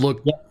thing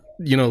look,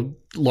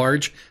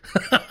 large?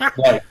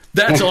 Right.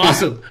 That's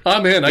awesome.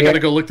 I'm in. I got to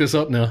go look this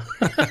up now.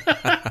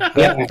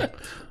 Yeah.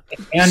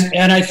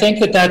 And I think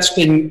that's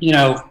been,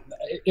 there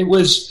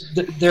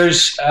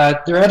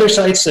are other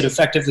sites that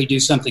effectively do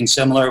something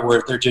similar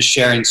where they're just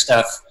sharing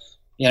stuff,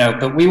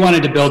 but we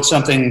wanted to build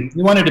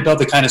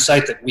the kind of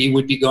site that we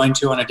would be going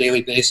to on a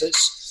daily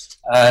basis.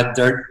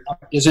 There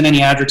isn't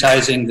any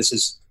advertising. This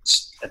is,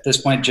 at this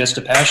point, just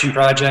a passion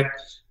project.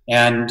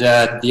 And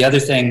the other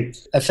thing,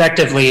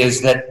 effectively,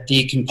 is that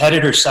the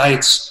competitor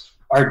sites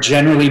are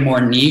generally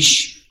more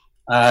niche.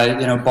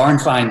 Barn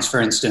Finds, for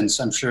instance,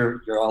 I'm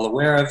sure you're all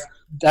aware of.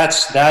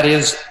 That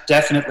is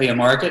definitely a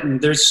market,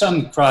 and there's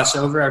some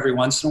crossover every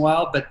once in a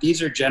while, but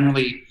these are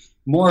generally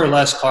more or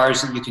less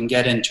cars that you can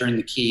get in, turn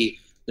the key.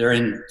 They're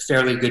in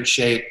fairly good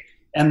shape.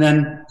 And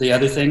then the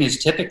other thing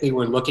is typically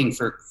we're looking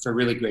for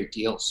really great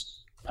deals.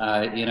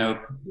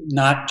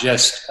 Not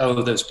just,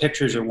 those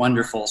pictures are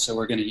wonderful, so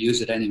we're going to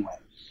use it anyway.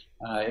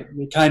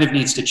 It kind of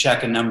needs to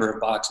check a number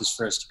of boxes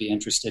for us to be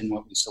interested in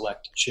what we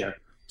select to share.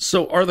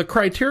 So are the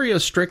criteria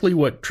strictly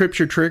what trips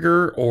your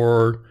trigger,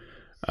 or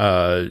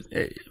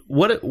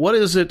what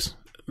is it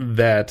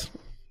that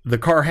the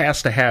car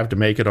has to have to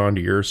make it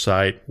onto your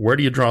site? Where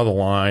do you draw the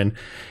line?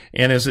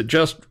 And is it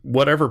just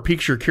whatever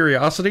piques your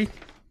curiosity?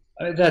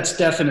 That's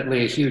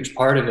definitely a huge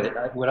part of it.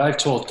 What I've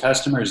told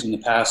customers in the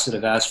past that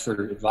have asked for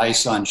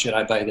advice on should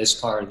I buy this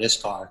car or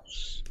this car,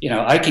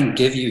 I can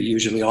give you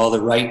usually all the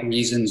right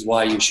reasons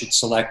why you should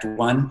select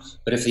one,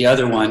 but if the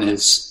other one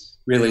is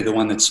really the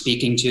one that's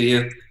speaking to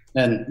you,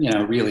 then,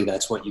 really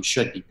that's what you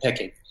should be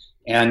picking.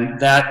 And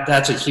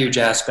that's a huge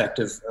aspect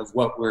of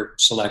what we're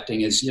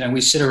selecting is,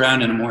 we sit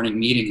around in a morning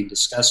meeting and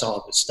discuss all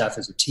of this stuff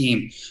as a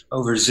team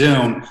over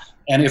Zoom.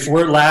 And if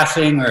we're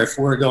laughing or if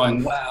we're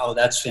going, wow,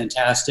 that's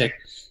fantastic,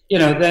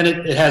 then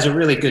it has a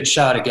really good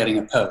shot at getting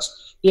a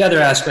post. The other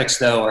aspects,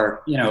 though,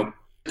 are,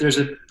 there's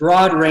a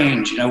broad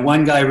range.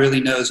 One guy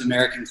really knows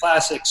American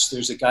classics.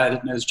 There's a guy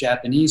that knows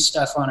Japanese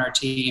stuff on our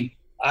team.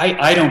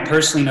 I don't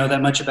personally know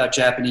that much about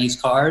Japanese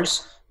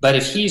cars, but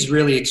if he's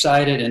really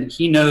excited and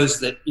he knows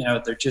that,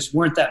 there just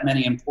weren't that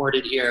many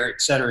imported here,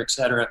 et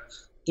cetera,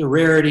 the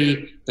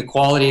rarity, the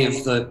quality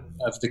of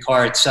the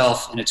car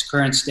itself in its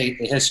current state,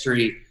 the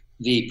history,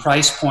 the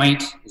price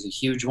point is a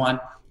huge one.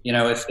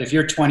 If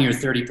you're 20 or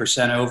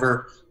 30%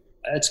 over,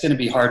 it's going to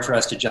be hard for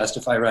us to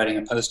justify writing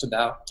a post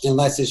about.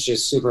 Unless it's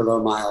just super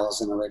low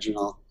miles and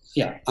original.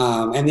 Yeah.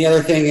 And the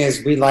other thing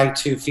is we like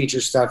to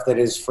feature stuff that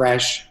is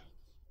fresh.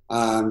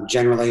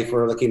 Generally, if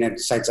we're looking at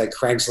sites like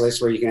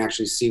Craigslist where you can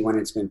actually see when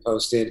it's been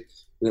posted,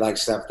 we like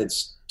stuff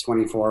that's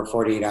 24,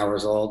 48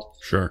 hours old.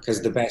 Sure.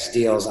 Because the best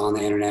deals on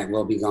the internet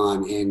will be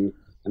gone in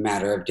a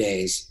matter of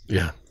days.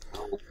 Yeah.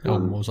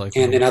 Most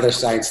likely. And in other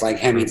sites like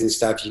Hemmings and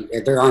stuff,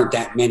 there aren't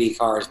that many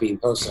cars being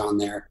posted on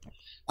there.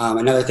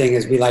 Another thing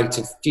is we like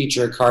to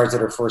feature cars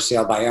that are for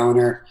sale by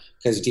owner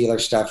because dealer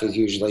stuff is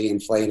usually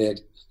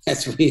inflated,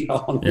 as we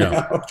all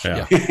know.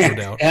 Yeah, no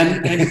doubt.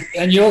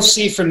 And you'll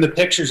see from the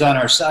pictures on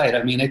our site,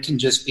 I mean, it can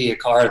just be a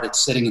car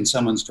that's sitting in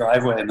someone's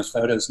driveway and the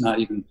photo's not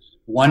even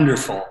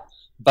wonderful,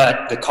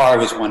 but the car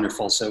was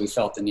wonderful, so we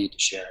felt the need to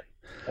share it.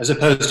 As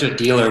opposed to a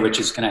dealer, which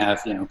is going to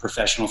have,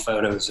 professional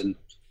photos and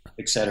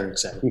et cetera, et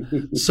cetera.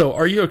 So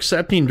are you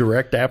accepting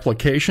direct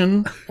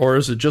application, or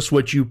is it just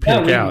what you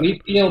pick out?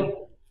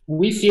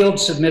 We field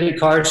submitted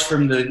cars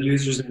from the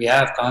users that we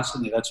have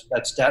constantly.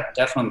 That's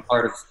definitely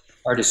part of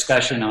our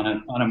discussion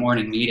on a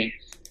morning meeting.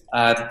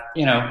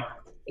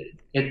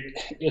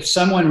 If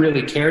someone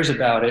really cares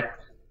about it,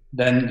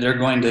 then they're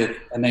going to,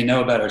 and they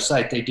know about our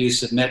site, they do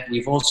submit.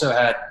 We've also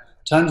had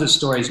tons of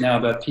stories now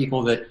about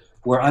people that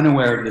were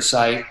unaware of the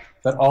site,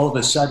 but all of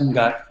a sudden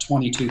got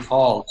 22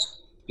 calls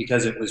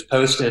because it was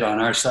posted on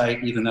our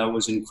site, even though it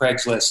was in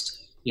Craigslist,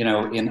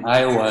 in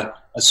Iowa,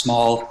 a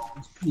small,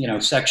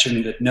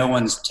 section that no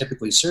one's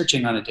typically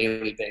searching on a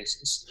daily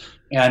basis.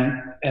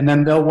 And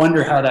then they'll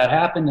wonder how that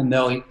happened, and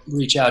they'll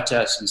reach out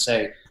to us and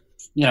say,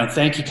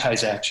 thank you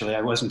guys, actually,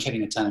 I wasn't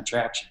getting a ton of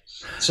traction.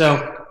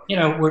 So,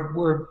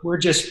 we're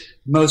just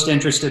most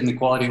interested in the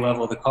quality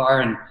level of the car,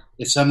 and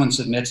if someone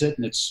submits it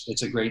and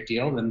it's a great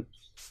deal, then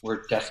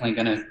we're definitely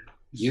going to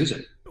use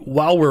it.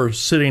 While we're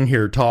sitting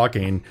here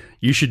talking,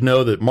 you should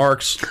know that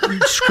Mark's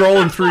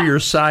scrolling through your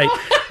site.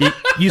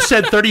 You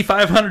said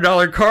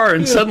 $3,500 car,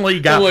 and suddenly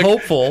you got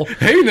hopeful.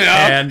 Hey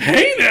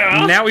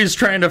now, now he's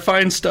trying to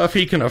find stuff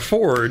he can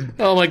afford.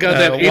 Oh my God,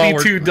 that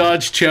 '82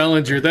 Dodge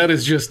Challenger. That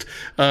is just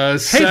hey,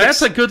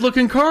 that's a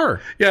good-looking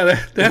car.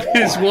 Yeah, that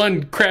is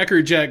one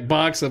Cracker Jack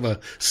box of a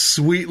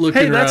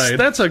sweet-looking ride.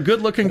 That's a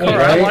good-looking car.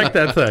 Right? I like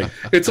that thing.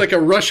 It's like a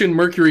Russian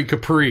Mercury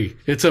Capri.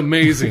 It's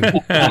amazing.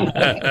 God,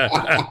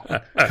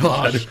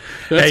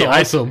 that's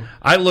awesome.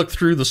 I looked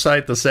through the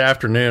site this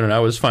afternoon, and I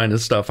was finding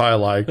stuff I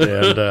liked,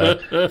 and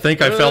I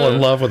think I fell in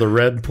love with a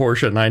red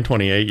Porsche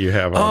 928 you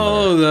have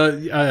on there.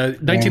 The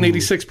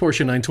 1986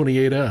 Porsche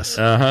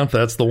 928S.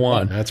 That's the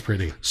one. Oh, that's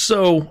pretty.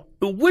 So,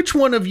 which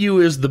one of you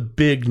is the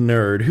big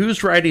nerd?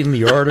 Who's writing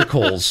the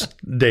articles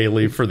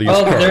daily for these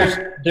cars?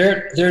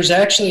 There's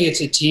actually,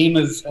 it's a team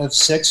of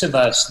 6 of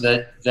us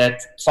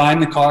that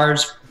find the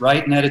cars,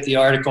 write and edit the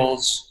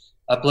articles,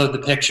 upload the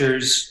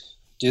pictures,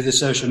 do the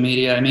social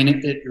media. I mean,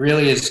 it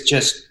really is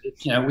just,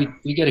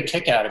 we get a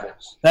kick out of it.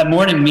 That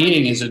morning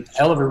meeting is a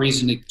hell of a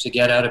reason to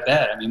get out of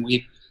bed. I mean,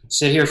 we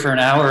sit here for an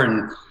hour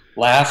and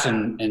laugh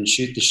and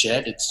shoot the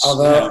shit.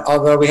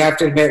 Although we have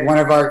to admit, one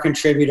of our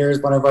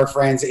contributors, one of our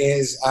friends,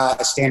 is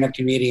a stand-up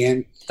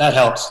comedian. That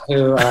helps.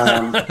 Who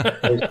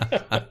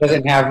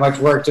doesn't have much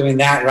work doing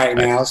that right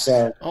now.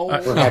 So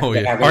we're happy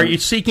to have him. Are you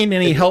seeking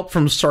any help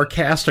from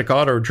sarcastic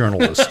auto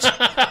journalists?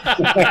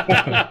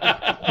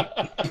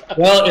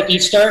 Well, if you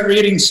start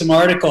reading some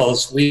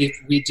articles,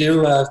 we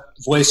do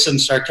voice some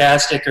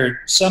sarcastic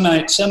or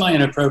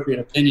semi-inappropriate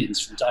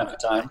opinions from time to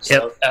time.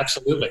 So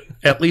absolutely.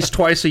 At least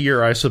twice a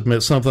year, I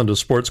submit something to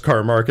Sports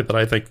Car Market that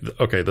I think,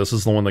 okay, this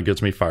is the one that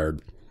gets me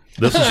fired.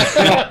 This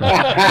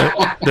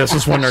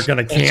is when they're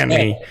going to can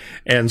me.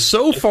 And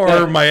so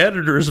far, my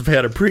editors have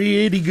had a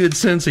pretty good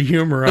sense of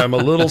humor. I'm a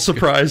little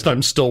surprised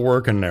I'm still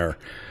working there.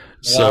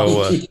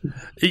 So,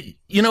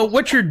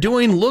 what you're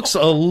doing looks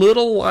a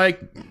little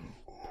like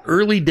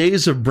early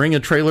days of Bring a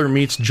Trailer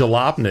meets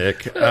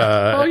Jalopnik.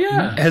 Oh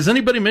yeah. Has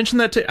anybody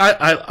mentioned that to you?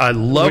 I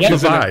love the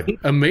vibe.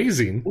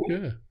 Amazing.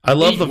 Yeah. I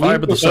love the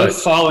vibe of the site. We were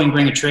both following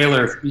Bring a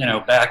Trailer,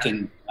 back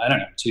in,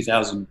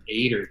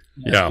 2008 or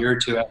a year or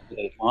two after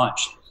they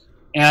launched.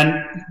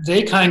 And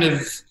they kind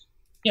of,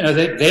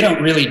 they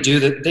don't really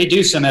they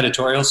do some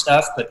editorial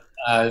stuff, but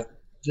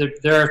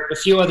there are a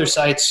few other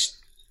sites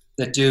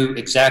that do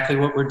exactly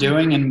what we're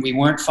doing, and we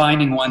weren't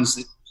finding ones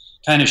that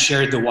kind of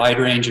shared the wide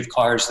range of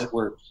cars that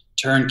were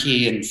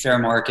turnkey and fair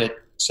market,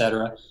 et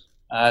cetera.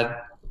 I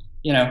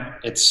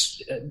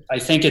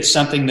think it's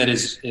something that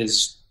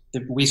is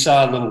we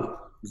saw a little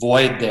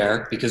void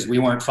there because we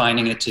weren't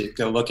finding it to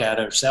go look at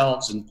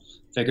ourselves, and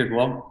figured,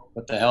 well,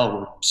 what the hell?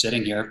 We're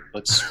sitting here.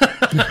 Let's.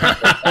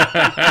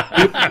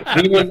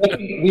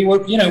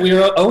 we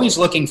were always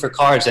looking for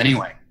cars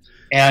anyway,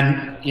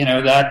 and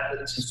that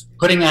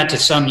putting that to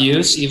some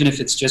use, even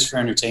if it's just for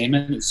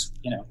entertainment, is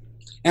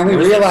And we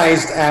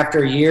realized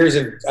after years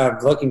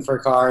of looking for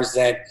cars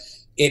that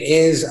it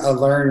is a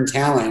learned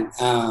talent.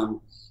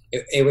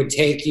 It would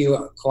take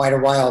you quite a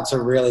while to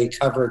really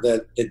cover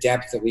the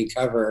depth that we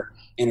cover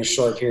in a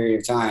short period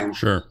of time.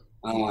 Sure.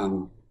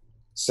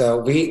 So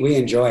we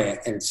enjoy it.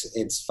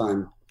 It's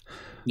fun.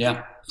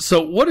 Yeah.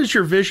 So what is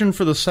your vision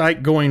for the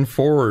site going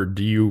forward?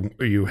 Do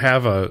you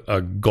have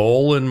a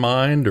goal in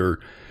mind, or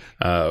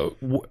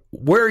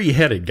where are you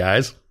headed,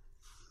 guys?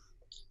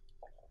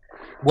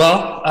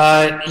 Well,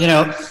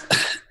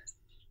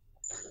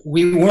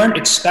 we weren't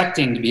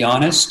expecting, to be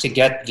honest, to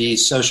get the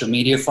social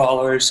media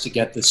followers, to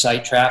get the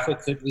site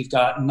traffic that we've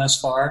gotten thus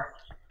far.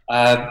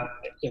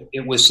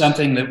 It was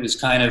something that was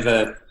kind of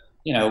a,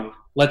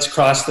 let's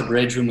cross the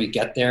bridge when we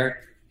get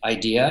there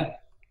idea.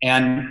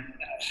 And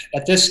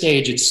at this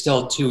stage, it's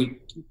still too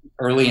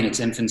early in its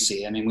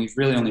infancy. I mean, we've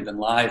really only been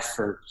live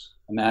for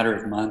a matter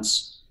of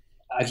months.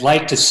 I'd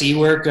like to see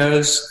where it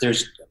goes.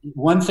 There's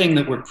one thing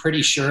that we're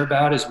pretty sure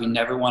about is we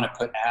never want to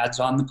put ads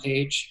on the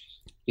page,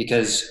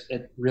 because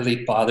it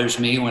really bothers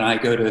me when I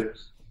go to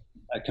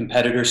a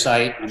competitor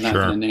site. I'm not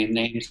going to name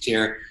names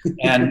here.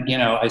 And,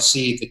 I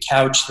see the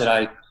couch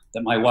that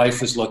my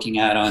wife was looking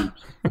at on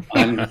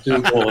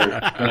Google or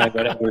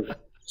whatever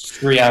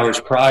 3 hours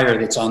prior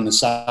that's on the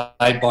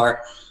sidebar.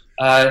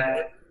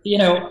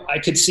 I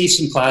could see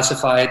some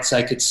classifieds.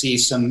 I could see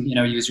some,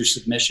 user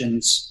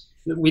submissions.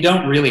 We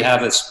don't really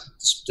have a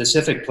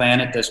specific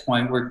plan at this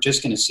point. We're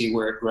just going to see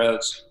where it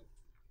grows.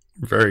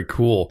 Very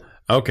cool.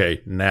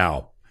 Okay,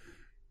 now,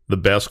 the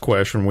best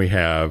question we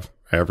have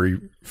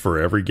for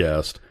every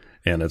guest,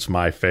 and it's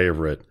my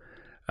favorite.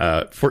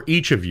 For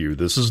each of you,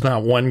 this is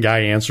not one guy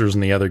answers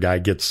and the other guy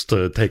gets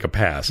to take a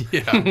pass.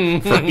 Yeah.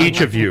 For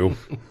each of you,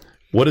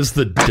 what is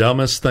the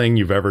dumbest thing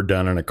you've ever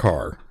done in a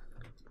car?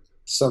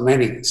 So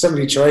many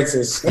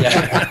choices.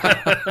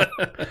 Yeah.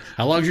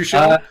 How long's your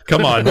show?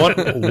 Come on,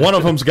 one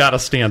of them's got to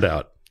stand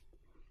out.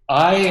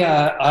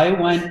 I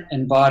went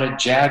and bought a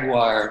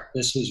Jaguar.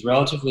 This was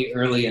relatively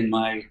early in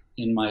my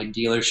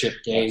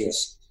dealership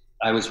days.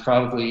 I was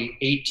probably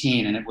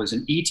 18, and it was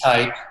an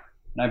E-Type,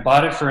 and I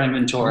bought it for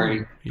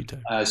inventory.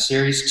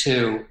 Series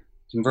 2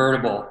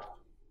 convertible,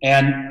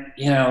 and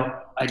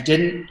I I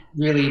didn't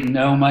really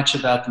know much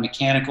about the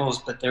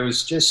mechanicals, but there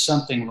was just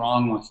something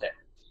wrong with it.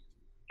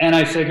 And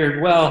I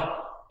figured,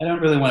 well, I don't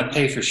really want to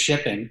pay for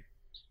shipping.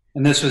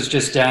 And this was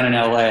just down in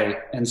LA.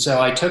 And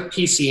so I took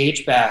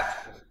PCH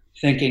back,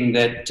 thinking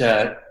that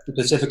the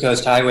Pacific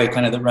Coast Highway,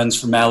 kind of that runs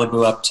from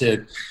Malibu up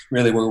to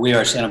really where we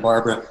are, Santa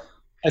Barbara.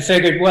 I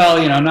figured, well,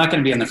 I'm not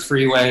going to be on the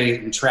freeway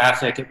in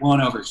traffic. It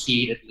won't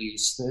overheat at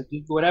least.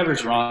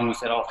 Whatever's wrong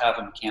with it, I'll have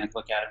a mechanic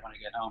look at it when I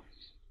get home.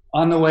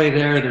 On the way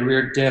there, the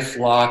rear diff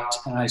locked,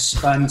 and I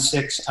spun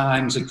 6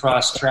 times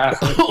across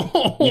traffic.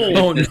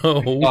 Oh,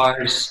 no.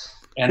 Cars,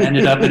 and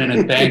ended up in an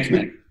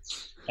embankment.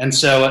 And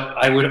so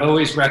I would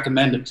always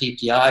recommend a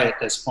PPI at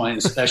this point,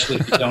 especially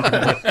if you don't know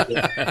what to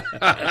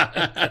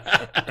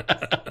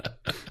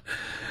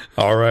do.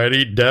 All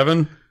righty,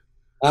 Devin?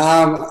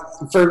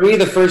 For me,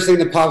 the first thing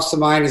that pops to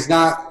mind is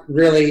not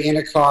really in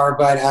a car,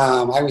 but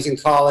I was in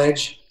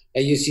college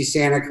at UC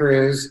Santa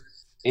Cruz,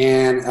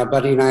 and a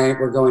buddy and I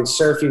were going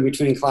surfing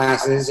between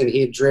classes, and he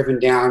had driven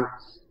down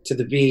to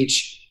the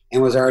beach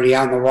and was already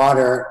out in the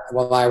water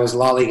while I was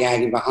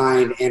lollygagging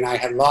behind, and I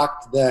had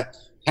locked the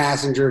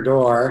passenger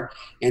door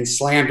and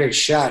slammed it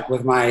shut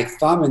with my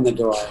thumb in the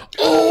door.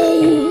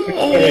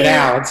 Get it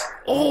out.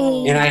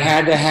 And I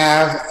had to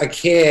have a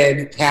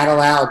kid paddle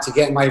out to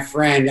get my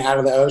friend out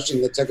of the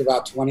ocean. That took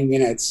about 20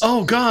 minutes.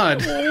 Oh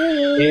God!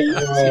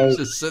 It was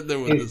just sitting there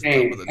with his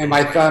insane. thumb with And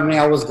my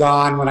thumbnail was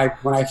gone when I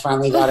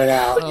finally got it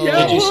out.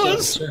 Yeah, it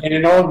was. And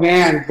an old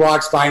man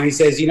walks by and he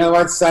says, "You know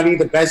what, Sonny?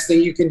 The best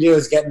thing you can do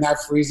is get in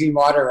that freezing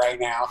water right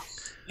now."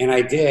 And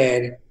I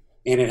did.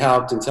 And it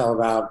helped until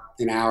about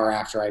an hour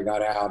after I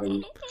got out.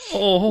 And it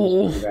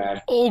was pretty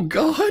bad. Oh,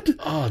 God.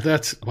 Oh,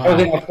 that's I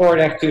was in wow. a Ford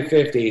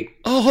F-250.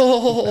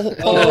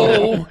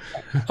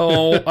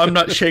 I'm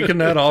not shaking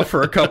that off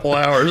for a couple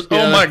hours.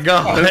 Yeah. Oh, my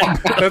God.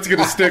 That's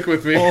gonna stick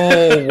with me.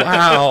 Oh,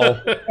 wow.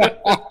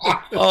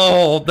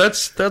 Oh,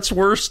 that's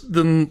worse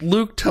than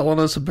Luke telling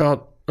us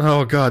about.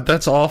 Oh, God,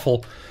 that's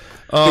awful.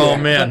 Oh,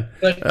 man.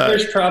 But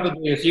there's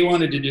probably, if you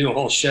wanted to do a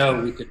whole show,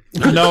 we could.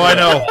 No,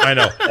 I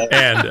know.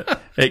 And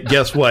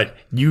guess what?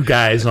 You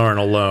guys aren't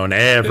alone.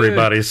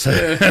 Everybody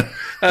says.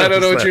 I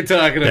don't know what you're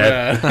talking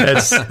about.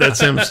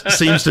 That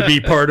seems to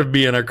be part of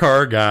being a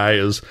car guy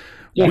is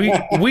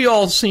we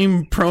all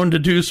seem prone to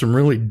do some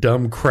really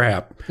dumb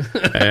crap.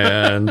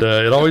 And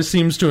it always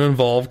seems to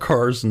involve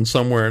cars in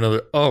some way or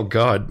another. Oh,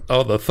 God.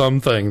 Oh, the thumb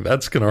thing.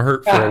 That's going to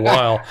hurt for a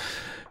while.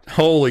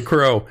 Holy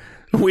crow.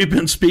 We've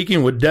been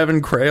speaking with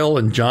Devin Crail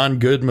and John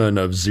Goodman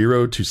of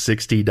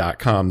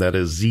Zero260.com. That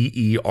is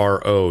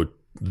ZERO,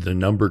 the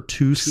number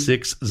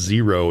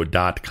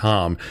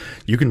 260.com.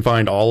 You can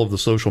find all of the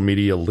social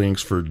media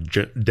links for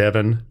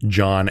Devin,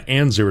 John,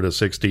 and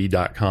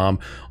Zero260.com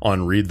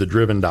on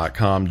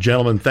readthedriven.com.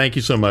 Gentlemen, thank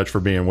you so much for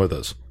being with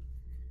us.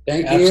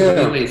 Thank you.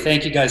 Absolutely.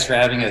 Thank you guys for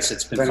having us.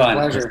 It's been fun.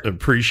 A pleasure.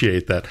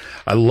 Appreciate that.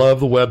 I love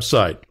the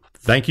website.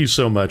 Thank you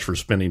so much for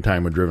spending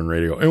time with Driven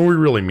Radio. And we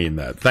really mean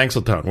that. Thanks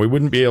a ton. We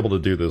wouldn't be able to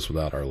do this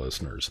without our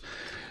listeners.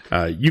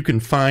 You can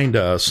find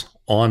us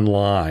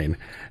online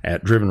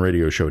at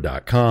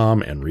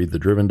drivenradioshow.com and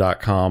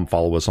readthedriven.com.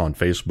 Follow us on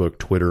Facebook,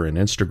 Twitter, and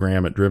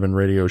Instagram at Driven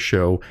Radio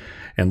Show.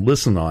 And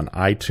listen on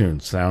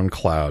iTunes,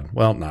 SoundCloud.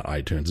 Well, not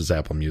iTunes. It's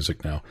Apple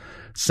Music now.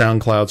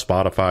 SoundCloud,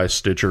 Spotify,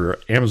 Stitcher,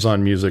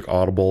 Amazon Music,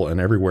 Audible,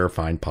 and everywhere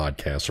fine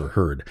podcasts are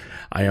heard.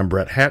 I am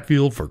Brett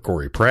Hatfield for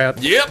Corey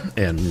Pratt. Yep.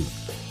 And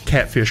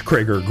Catfish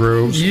Krager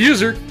Groves.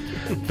 User.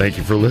 Thank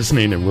you for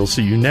listening, and we'll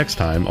see you next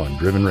time on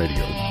Driven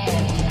Radio.